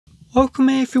Welcome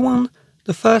everyone.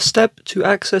 The first step to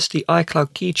access the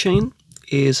iCloud keychain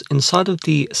is inside of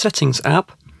the settings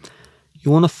app. You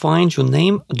want to find your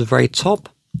name at the very top.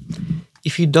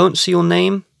 If you don't see your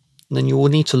name, then you will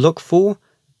need to look for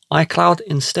iCloud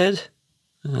instead,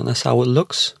 and that's how it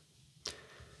looks.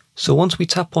 So once we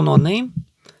tap on our name,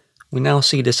 we now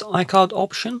see this iCloud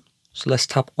option. So let's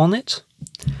tap on it.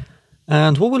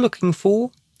 And what we're looking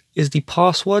for is the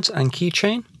passwords and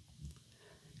keychain.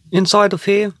 Inside of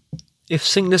here, if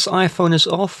sync this iPhone is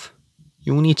off,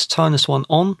 you will need to turn this one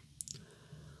on.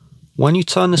 When you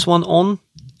turn this one on,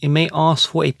 it may ask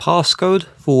for a passcode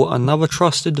for another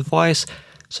trusted device,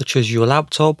 such as your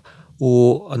laptop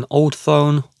or an old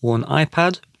phone or an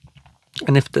iPad.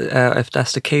 And if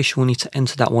that's the case, you will need to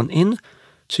enter that one in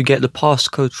to get the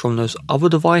passcode from those other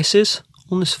devices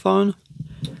on this phone.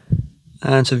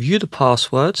 And to view the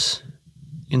passwords,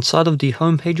 inside of the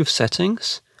home page of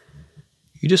settings,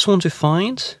 you just want to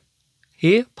find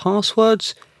here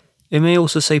passwords. It may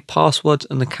also say passwords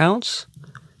and accounts,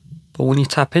 but when you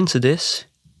tap into this,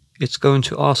 it's going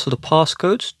to ask for the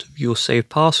passcode to view your saved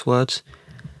passwords,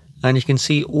 and you can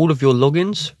see all of your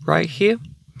logins right here.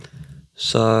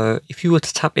 So if you were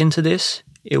to tap into this,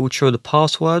 it would show the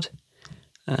password.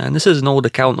 And this is an old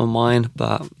account of mine,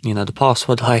 but you know, the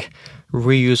password I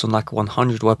reuse on like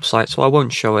 100 websites, so I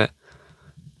won't show it.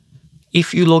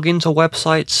 If you log into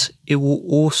websites, it will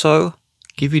also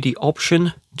give you the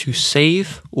option to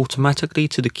save automatically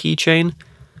to the keychain.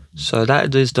 So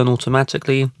that is done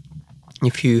automatically.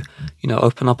 If you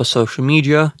open up a social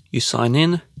media, you sign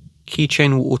in,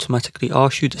 keychain will automatically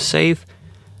ask you to save.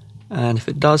 And if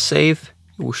it does save,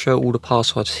 it will show all the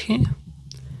passwords here.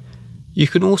 You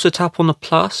can also tap on the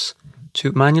plus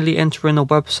to manually enter in a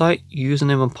website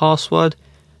username and password,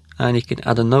 and you can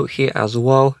add a note here as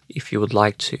well if you would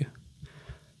like to.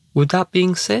 With that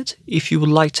being said, if you would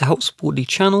like to help support the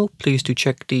channel, please do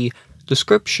check the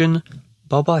description.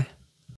 Bye bye.